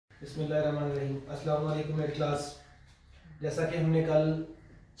बिस्मिल्लाहिर्रहमानिर्रहीम। अस्सलाम वालेकुम मेरी क्लास। जैसा कि हमने कल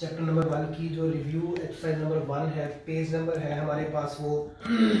चैप्टर नंबर 1 की जो रिव्यू एक्सरसाइज नंबर 1 है, पेज नंबर है हमारे पास वो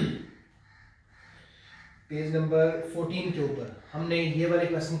पेज नंबर 14 के ऊपर हमने ये वाले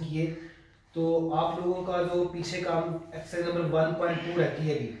क्वेश्चन किए। तो आप लोगों का जो पीछे काम एक्सरसाइज नंबर 1.2 रहती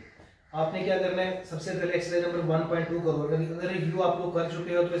है, आपने क्या करना है, सबसे पहले एक्सरसाइज नंबर 1.2 करो। अगर रिव्यू आप लोग कर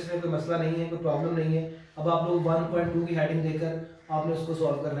चुके हो तो इसमें कोई मसला नहीं है, कोई प्रॉब्लम नहीं है। अब आप लोग 1.2 की हेडिंग देकर आपने उसको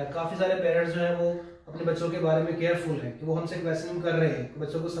सॉल्व करना है। काफ़ी सारे पेरेंट्स जो हैं वो अपने बच्चों के बारे में केयरफुल हैं कि वो हमसे क्वेश्चन कर रहे हैं,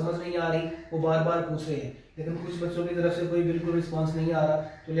 बच्चों को समझ नहीं आ रही, वो बार बार पूछ रहे हैं, लेकिन कुछ बच्चों की तरफ से कोई बिल्कुल रिस्पांस नहीं आ रहा।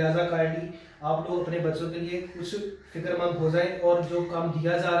 तो लिहाजा काइंडली आप लोग अपने बच्चों के लिए कुछ फिक्रमंद हो जाएं और जो काम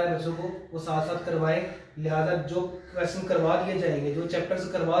दिया जा रहा है बच्चों को वो साथ साथ करवाएं। लिहाजा जो क्वेश्चन करवा दिए जाएंगे, जो चैप्टर्स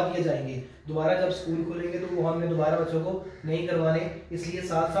करवा दिए जाएंगे, दोबारा जब स्कूल खुलेंगे तो वो हमने दोबारा बच्चों को नहीं करवाने, इसलिए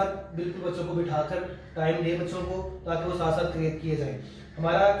साथ साथ बिल्कुल बच्चों को बिठाकर टाइम दे बच्चों को, ताकि वो साथ साथ क्रिएट किए जाए।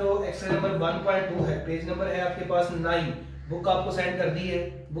 हमारा जो एक्सरसाइज नंबर 1.2 है, पेज नंबर है आपके पास 9। बुक आपको सेंड कर दी है,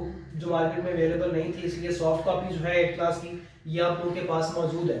 बुक जो मार्केट में अवेलेबल नहीं थी, इसलिए सॉफ्ट कॉपी जो है 8 क्लास की ये आप लोगों के पास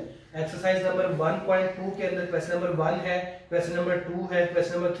मौजूद है। एक्सरसाइज नंबर 1.2 के अंदर क्वेश्चन नंबर 1 है, क्वेश्चन नंबर 2 है,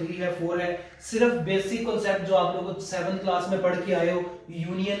 क्वेश्चन नंबर 3 है, 4 है। सिर्फ बेसिक कॉन्सेप्ट जो आप लोग 7th क्लास में पढ़ के आए हो,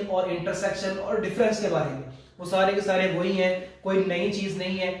 यूनियन और इंटरसेक्शन और डिफरेंस के बारे में, वो सारे के सारे वही हैं, कोई नई चीज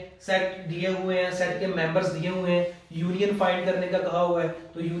नहीं है। सेट दिए हुए हैं, सेट के मेंबर्स दिए हुए हैं, यूनियन फाइंड करने का कहा हुआ है।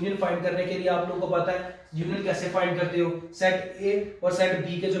 तो यूनियन फाइंड करने के लिए आप लोगों को पता है यूनियन कैसे फाइंड करते हो। सेट ए और सेट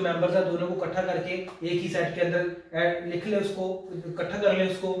बी के जो मेंबर्स हैं दोनों को इकट्ठा करके एक ही सेट के अंदर लिख ले, उसको इकट्ठा कर ले,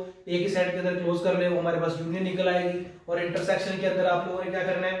 उसको एक ही सेट के अंदर क्लोज कर ले, वो हमारे पास यूनियन निकल आएगी। और इंटरसेक्शन के अंदर आप लोगों ने क्या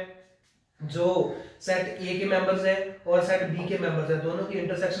करना है, जो सेट ए के मेंबर्स हैं और सेट बी के मेंबर्स हैं, दोनों की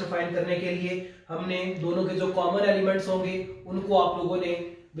इंटरसेक्शन फाइंड करने के लिए हमने दोनों के जो कॉमन एलिमेंट्स होंगे उनको आप लोगों ने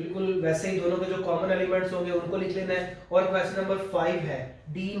बिल्कुल वैसे ही दोनों के जो कॉमन एलिमेंट्स होंगे उनको लिख लेना है। और क्वेश्चन नंबर 5 है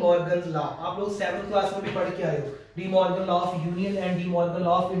डी मॉर्गन लॉ। आप लोग 7th क्लास में भी पढ़ के आए हो, De Morgan law of union and De Morgan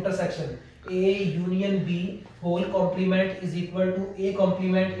law of intersection. A union B whole complement is equal to A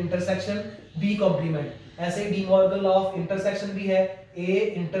complement intersection B complement. ऐसे ही De Morgan law of intersection भी है,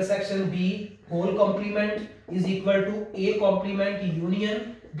 A intersection B whole complement is equal to A complement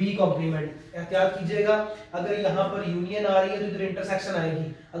union B complement. एहतियात कीजिएगा, अगर यहाँ पर union आ रही है तो इधर इंटरसेक्शन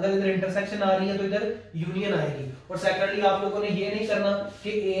आएगी, अगर इधर इंटरसेक्शन आ रही है तो इधर यूनियन आएगी। और सेकेंडली आप लोगों ने ये नहीं करना कि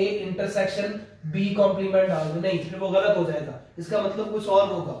ए इंटरसेक्शन बी कॉम्प्लीमेंट डाल दो, नहीं, फिर वो गलत हो जाएगा, इसका मतलब कुछ और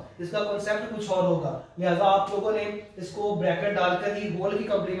होगा, इसका कॉन्सेप्ट कुछ और होगा। लिहाजा आप लोगों ने इसको ब्रैकेट डालकर ही होल की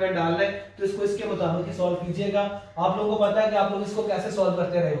कॉम्प्लीमेंट डालना है, तो इसको इसके मुताबिक ही सॉल्व कीजिएगा। आप लोगों को पता है कि आप लोग इसको कैसे सॉल्व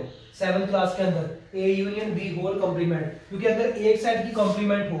करते रहे हो 7th क्लास के अंदर, A union B whole complement. क्योंकि अगर एक सेट की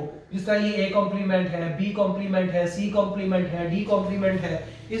कॉम्प्लीमेंट हो, जिस तरह ये ए कॉम्प्लीमेंट है, बी कॉम्प्लीमेंट है, सी कॉम्प्लीमेंट है, डी कॉम्प्लीमेंट है,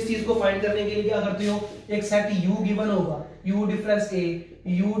 इस चीज को फाइंड करने के लिए क्या करते हो, एक सेट यू गिवन होगा, you difference A,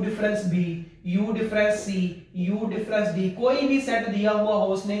 you difference B, you difference C, you difference D, कोई भी सेट दिया हुआ हो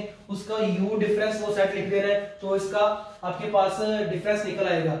उसने, उसका यू डिफरेंस वो सेट लिख देना है, तो इसका आपके पास डिफरेंस निकल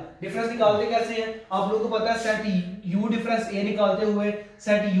आएगा। डिफरेंस निकालते कैसे हैं, आप लोगों को पता है, सेट यू डिफरेंस ए निकालते हुए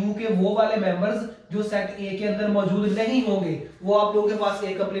सेट यू के वो वाले मेंबर्स जो सेट ए के अंदर मौजूद नहीं होंगे वो आप लोगों के पास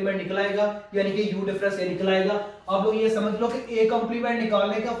ए कॉम्प्लीमेंट निकलाएगा, यानी कि यू डिफरेंस ए निकलाएगा। आप लोग ये समझ लो कि ए कॉम्प्लीमेंट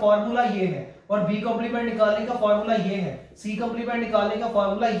निकालने का फॉर्मूला ये है, और बी कॉम्प्लीमेंट निकालने का फॉर्मूला ये है, सी कॉम्प्लीमेंट निकालने का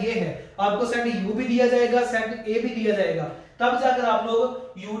फॉर्मूला ये है। आपको सेट यू भी दिया जाएगा, सेट ए भी दिया जाएगा, तब जाकर आप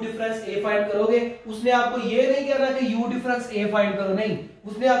लोग यू डिफरेंस ए फाइंड करोगे। उसने आपको ये नहीं कहना कि यू डिफरेंस ए फाइंड करो, नहीं,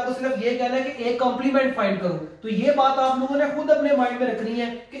 उसने आपको सिर्फ ये कहना है कि ए कॉम्प्लीमेंट फाइंड करो। तो ये बात आप लोगों ने खुद अपने माइंड में रखनी है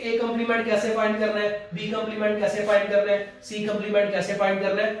कि ए कॉम्प्लीमेंट कैसे फाइंड करना है, बी कॉम्प्लीमेंट कैसे फाइंड करना है, सी कॉम्प्लीमेंट कैसे फाइंड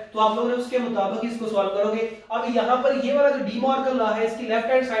करना है। तो आप लोगों ने उसके मुताबिक इसको सॉल्व करोगे। अब यहाँ पर ये वाला जो डी मॉर्गन लॉ है, इसकी लेफ्ट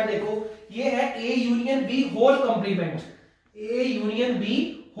हैंड साइड देखो, ये है A union B whole complement, A union B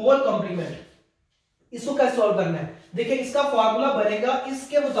whole complement. इसको कैसे सॉल्व करना है, देखिए इसका फार्मूला बनेगा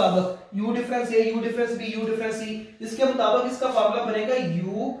इसके मुताबिक, you difference A, you difference B, you difference सी, इसके मुताबिक इसका फार्मूला बनेगा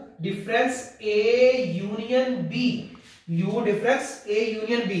you difference A union B, you difference A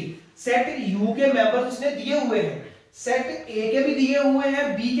union B. Set you के मेंबर्स उसने दिए हुए हैं, सेट ए के भी दिए हुए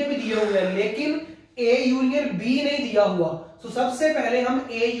हैं, बी के भी दिए हुए हैं, लेकिन ए यूनियन बी नहीं दिया हुआ। तो सबसे पहले हम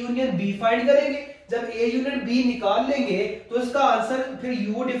ए यूनियन बी फाइंड करेंगे। जब ए यूनियन बी निकाल लेंगे तो इसका आंसर फिर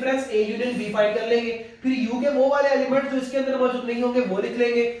you difference A union B find कर लेंगे, फिर यू के वो वाले एलिमेंट जो इसके अंदर मौजूद नहीं होंगे वो लिख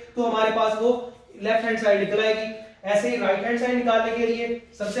लेंगे, तो हमारे पास वो लेफ्ट हैंड साइड निकल आएगी। ऐसे ही राइट हैंड साइड निकालने के लिए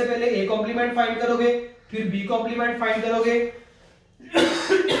सबसे पहले ए कॉम्प्लीमेंट फाइंड करोगे, फिर बी कॉम्प्लीमेंट फाइंड करोगे,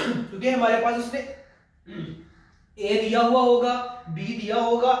 क्योंकि हमारे पास उसने ए दिया हुआ होगा, बी दिया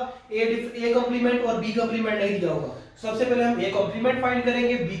होगा, ए कॉम्प्लीमेंट और बी कॉम्प्लीमेंट नहीं दिया होगा। सबसे पहले हम ए कॉम्प्लीमेंट फाइंड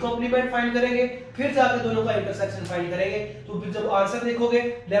करेंगे, बी कॉम्प्लीमेंट फाइंड करेंगे, फिर जाके दोनों का इंटरसेक्शन फाइंड करेंगे। तो फिर जब आंसर देखोगे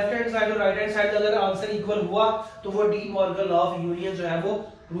लेफ्ट हैंड साइड और राइट हैंड साइड अगर आंसर इक्वल हुआ तो वो De Morgan law of union जो है वो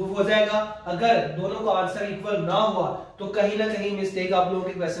प्रूव हो जाएगा। अगर दोनों का आंसर इक्वल ना हुआ तो कहीं ना कहीं मिस्टेक आप लोगों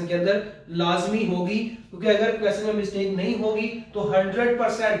के क्वेश्चन के अंदर लाजमी होगी, क्योंकि अगर क्वेश्चन में मिस्टेक नहीं होगी तो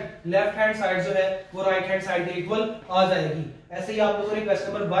 100% लेफ्ट हैंड साइड जो है वो राइट हैंड साइड के इक्वल आ जाएगी। ऐसे ही आप लोगों ने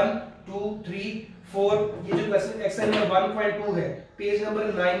क्वेश्चन नंबर 1 2 3 4 ये जो क्वेश्चन एक्सरसाइज नंबर 1.2 है पेज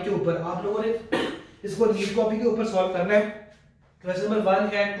नंबर 9 के ऊपर आप लोगों ने इसको नीट कॉपी के ऊपर सॉल्व करना है। क्वेश्चन नंबर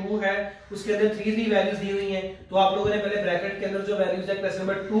 1 है 2 है उसके अंदर 3 वैल्यूज दी हुई हैं, तो आप लोगों ने पहले ब्रैकेट के अंदर जो वैल्यूज है क्वेश्चन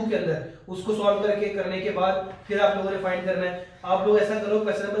नंबर 2 के अंदर उसको सॉल्व करने के बाद फिर आप लोगों ने फाइंड करना है। आप लोग ऐसा करो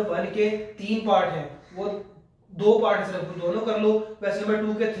क्वेश्चन नंबर 1 के 3 पार्ट हैं वो 2 पार्ट से रखो, दोनों कर लो। क्वेश्चन नंबर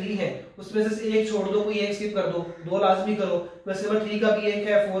 2 के 3 है उसमें से एक छोड़ दो, कोई एक स्किप कर दो, 2 लाजमी करो। क्वेश्चन नंबर 3 का भी एक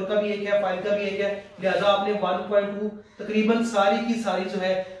है, 4 का भी एक है, 5 का भी एक है, लिहाजा आपने 1.2 तकरीबन सारी की सारी जो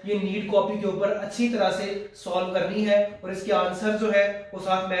है ये नीट कॉपी के ऊपर अच्छी तरह से सॉल्व करनी है और इसके आंसर जो है वो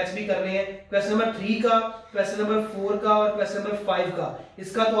साथ मैच भी करने हैं। क्वेश्चन नंबर 3 का, क्वेश्चन नंबर 4 का और क्वेश्चन नंबर 5 का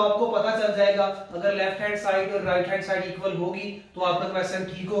इसका तो आपको पता चल जाएगा, अगर लेफ्ट हैंड साइड और राइट हैंड साइड इक्वल होगी तो आपका क्वेश्चन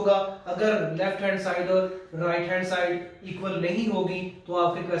ठीक होगा, अगर लेफ्ट हैंड साइड और राइट हैंड साइड इक्वल नहीं होगी तो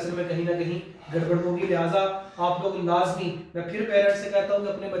आपके क्वेश्चन में कहीं ना कहीं गड़बड़ होगी। लिहाजा आप लोग लाजमी, मैं फिर पेरेंट्स से कहता हूं कि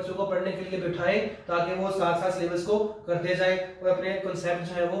अपने बच्चों को पढ़ने के लिए बिठाएं ताकि वो साथ साथ सिलेबस को करते जाएं और अपने कॉन्सेप्ट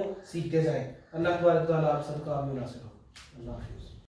जो है वो सीखते जाएं। अल्लाह तबारक व तआला आप सबका आमीन। अल्लाह हाफिज़।